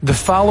The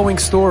following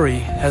story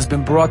has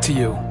been brought to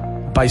you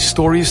by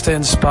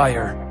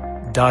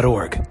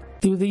StoriesToInspire.org.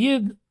 There was a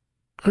Yid,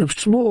 Reb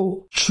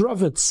Shmuel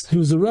Shrovitz, he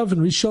was a Rav in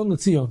Rishon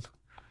LeZion.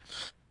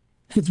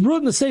 It's brought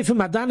in the Sefer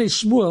Madani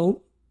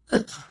Shmuel,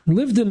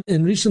 lived in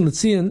Rishon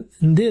LeZion,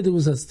 and there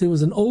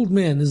was an old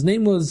man. His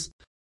name was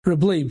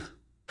Reb Leib.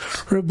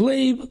 Reb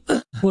Leib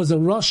was a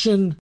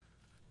Russian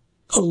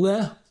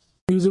Oleh.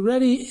 He was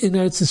already in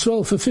Eretz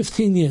Yisrael for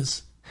 15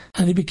 years.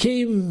 And he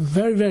became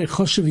very, very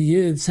choshev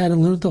Yid, sat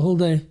and learned the whole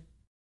day.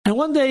 And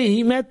one day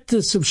he met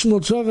this Reb Shmuel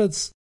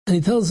Shrovitz, and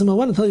he tells him, I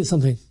want to tell you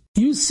something.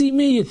 You see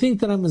me, you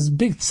think that I'm this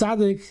big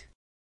tzaddik.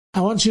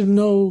 I want you to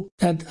know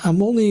that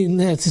I'm only in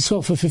Eretz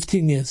Yisrael for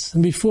 15 years.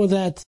 And before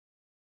that,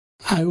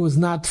 I was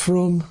not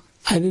from.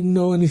 I didn't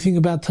know anything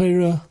about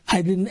Torah.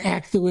 I didn't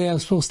act the way I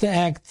was supposed to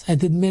act. I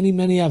did many,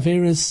 many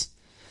averas.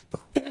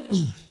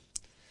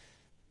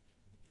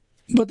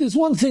 But there's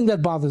one thing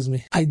that bothers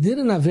me. I did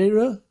an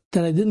avera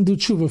that I didn't do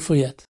Teshuvah for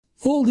yet.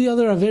 All the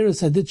other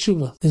averas I did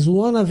Teshuvah. There's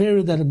one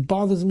avera that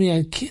bothers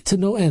me to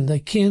no end. I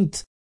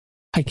can't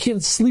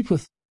sleep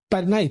with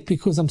by night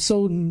because I'm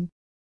so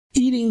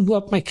eating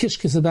up my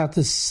kishkes about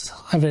this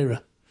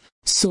avera.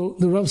 So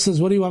the Rav says,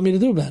 what do you want me to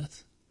do about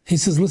it? He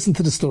says, listen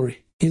to the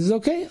story. He says,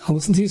 okay, I'll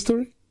listen to your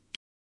story.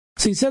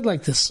 So he said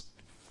like this.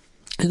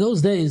 In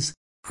those days,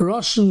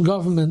 Russian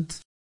government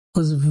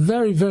was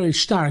very, very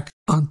stark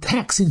on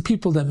taxing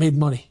people that made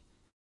money.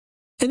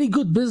 Any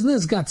good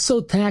business got so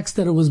taxed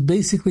that it was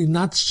basically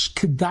not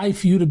kedai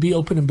for you to be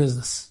open in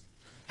business.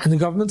 And the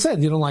government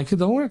said, you don't like it,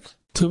 don't work.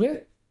 Too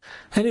bad.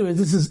 Anyway,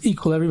 this is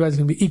equal. Everybody's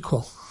going to be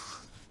equal.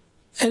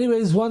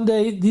 Anyways, one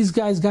day, these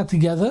guys got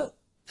together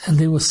and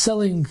they were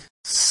selling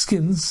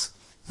skins,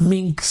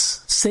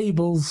 minks,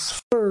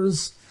 sables,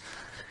 furs.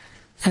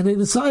 And they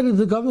decided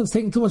the government's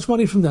taking too much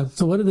money from them.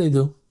 So what did they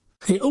do?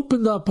 They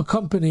opened up a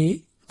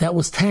company that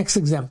was tax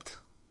exempt.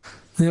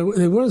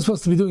 They weren't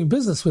supposed to be doing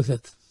business with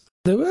it.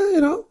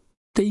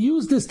 They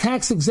used this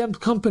tax-exempt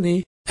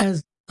company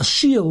as a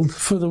shield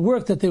for the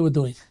work that they were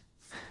doing.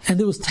 And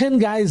there was 10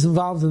 guys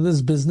involved in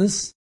this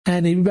business,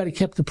 and everybody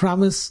kept the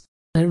promise,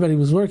 everybody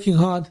was working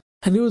hard.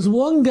 And there was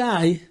one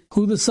guy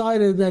who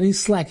decided that he's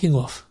slacking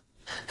off.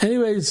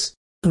 Anyways,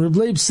 Reb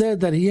Leib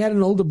said that he had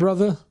an older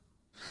brother,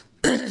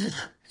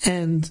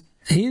 and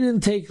he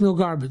didn't take no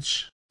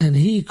garbage. And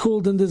he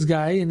called in this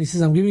guy, and he says,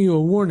 I'm giving you a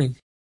warning.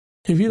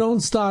 If you don't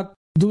start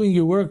doing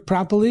your work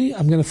properly,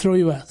 I'm going to throw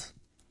you out.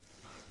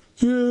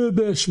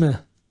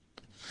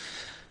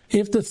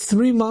 After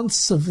 3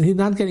 months of he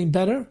not getting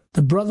better,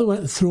 the brother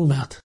went and threw him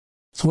out.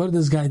 So what did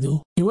this guy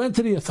do? He went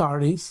to the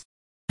authorities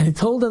and he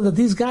told them that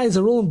these guys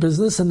are all in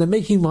business and they're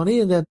making money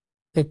and that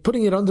they're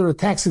putting it under a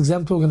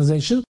tax-exempt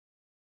organization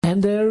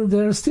and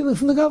they're stealing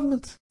from the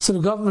government. So the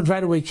government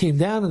right away came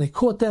down and they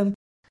caught them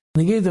and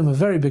they gave them a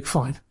very big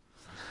fine.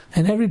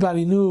 And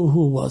everybody knew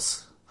who it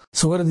was.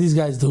 So what did these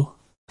guys do?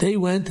 They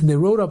went and they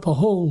wrote up a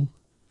whole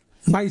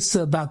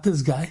maisa about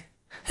this guy.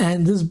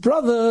 And his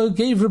brother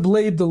gave Reb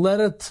Leib the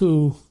letter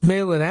to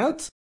mail it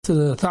out to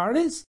the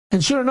authorities.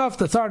 And sure enough,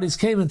 the authorities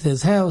came into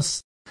his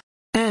house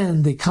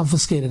and they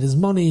confiscated his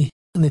money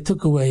and they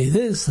took away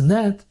this and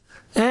that.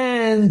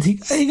 And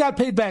he got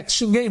paid back,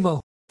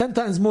 Shingemo, 10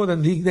 times more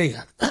than they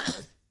got.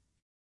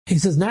 He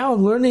says, now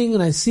I'm learning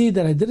and I see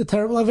that I did a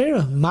terrible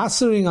avera,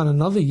 mastering on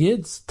another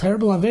Yid's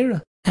terrible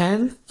avera.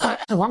 And I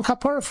want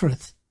kapara for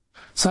it.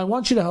 So I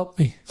want you to help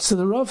me. So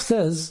the Rav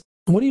says,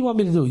 what do you want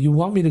me to do? You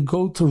want me to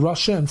go to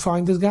Russia and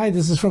find this guy?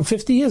 This is from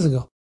 50 years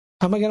ago.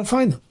 How am I going to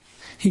find him?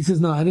 He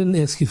says, no, I didn't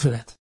ask you for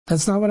that.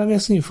 That's not what I'm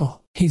asking you for.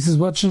 He says,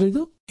 what should I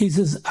do? He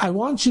says, I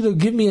want you to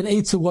give me an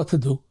eitzah what to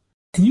do.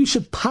 And you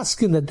should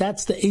paskin that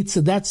that's the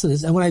eitzah, that's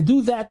this. And when I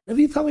do that, what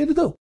do you tell me to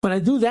do? When I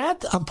do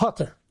that, I'm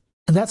potter.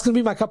 And that's going to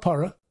be my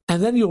kapara.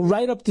 And then you'll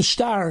write up the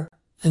shtar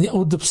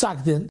or the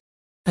psak din.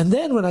 And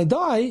then when I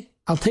die,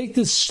 I'll take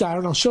this shtar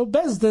and I'll show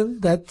Bezdin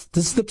that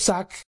this is the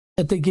psak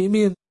that they gave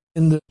me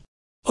in the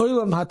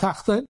Olam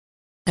HaTachton,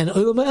 and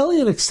Olam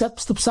HaElyon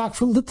accepts the psak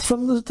from the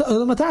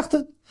Olam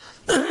HaTachton.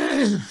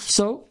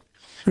 So,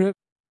 Reb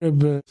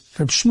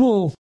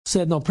Shmuel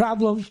said, no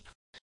problem.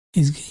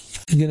 He's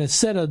going to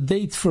set a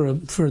date for a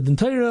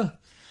Torah.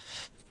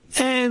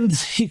 And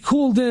he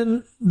called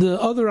in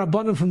the other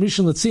Rabbanim from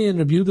Rishon LeZion,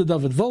 Reb Yehuda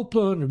David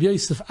Volpa, and Reb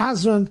Yosef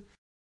Azran,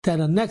 that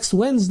on next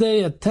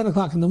Wednesday at 10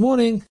 o'clock in the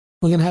morning,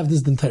 we're going to have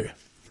this Torah.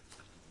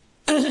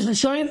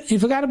 He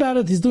forgot about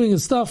it, he's doing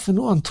his stuff, and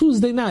on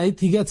Tuesday night,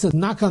 he gets a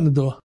knock on the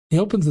door. He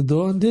opens the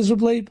door, and there's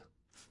Reb Leib.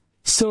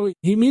 So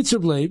he meets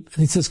Reb Leib,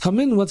 and he says, come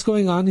in, what's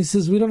going on? He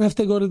says, we don't have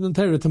to go to the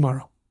Torah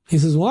tomorrow. He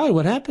says, why?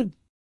 What happened?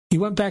 He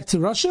went back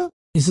to Russia?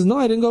 He says, no,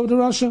 I didn't go to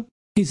Russia.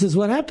 He says,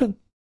 what happened?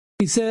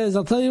 He says,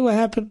 I'll tell you what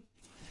happened.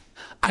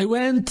 I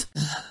went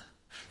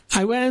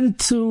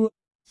to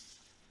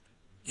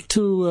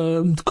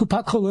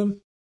Kupat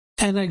Cholim,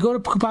 and I go to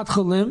Kupat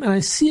Cholim, and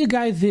I see a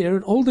guy there,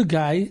 an older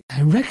guy.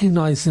 I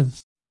recognize him.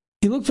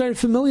 He looked very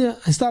familiar.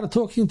 I started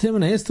talking to him,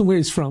 and I asked him where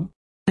he's from.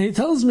 And he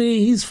tells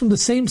me he's from the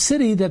same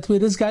city where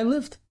this guy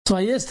lived. So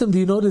I asked him, do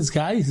you know this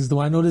guy? He says, do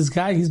I know this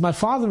guy? He's my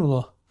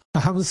father-in-law.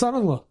 I'm the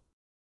son-in-law.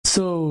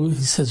 So he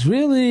says,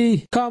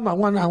 really? Come, I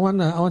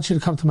want you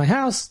to come to my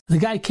house. The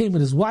guy came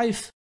with his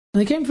wife,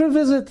 and they came for a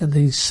visit, and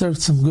they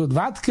served some good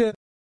vodka,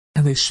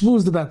 and they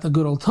schmoozed about the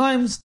good old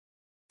times.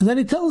 And then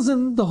he tells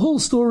him the whole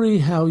story,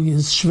 how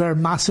his shver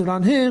mastered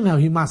on him, how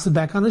he mastered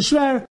back on his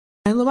shver.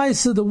 And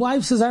the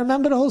wife says, I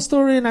remember the whole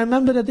story, and I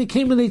remember that they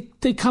came and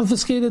they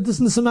confiscated this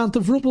and this amount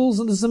of rubles,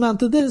 and this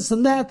amount of this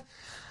and that.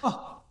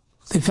 Oh,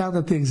 they found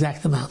out the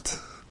exact amount.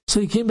 So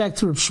he came back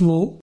to Reb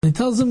Shmuel, and he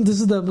tells him, this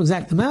is the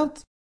exact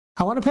amount.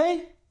 I want to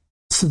pay.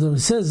 So he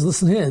says,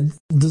 listen here,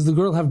 does the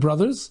girl have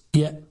brothers?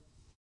 Yeah.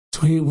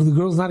 So the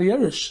girl's not a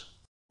Yerush.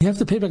 You have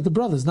to pay back the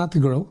brothers, not the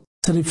girl.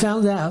 So they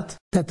found out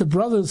that the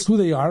brothers, who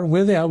they are,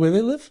 where they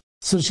live.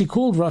 So she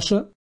called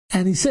Russia,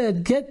 and he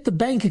said, get the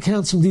bank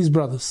accounts from these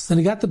brothers. Then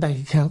he got the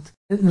bank account.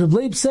 And Reb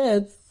Leib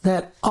said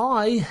that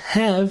I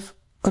have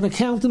an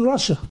account in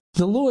Russia.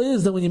 The law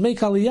is that when you make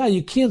Aliyah,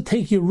 you can't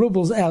take your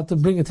rubles out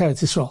and bring it to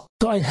Eretz Yisrael.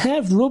 So I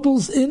have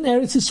rubles in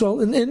Eretz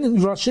Yisrael,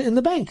 in Russia, in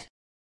the bank.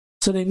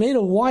 So they made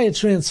a wire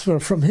transfer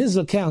from his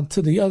account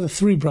to the other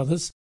three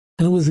brothers,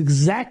 and it was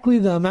exactly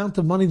the amount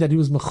of money that he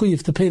was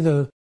mechuyev to pay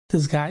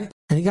this guy,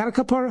 and he got a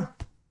kapara.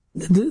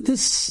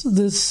 This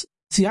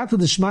siyata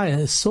d'shmaya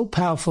is so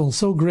powerful and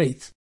so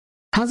great.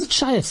 How's it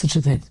shaykh such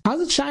a thing?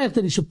 How's it shaykh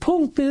that he should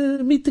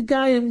meet the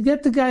guy and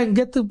get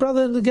the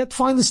brother and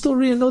find the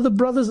story and know the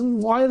brothers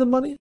and wire the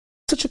money?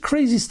 Such a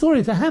crazy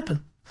story to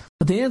happen.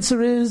 But the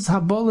answer is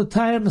Habol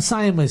Atayr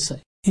Messiah may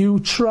say. You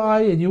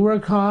try and you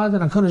work hard,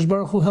 and HaKadosh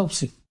Baruch Hu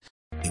helps you.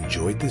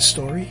 Enjoyed this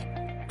story?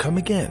 Come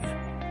again.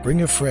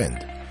 Bring a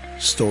friend.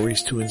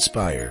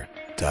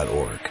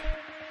 StoriesToInspire.org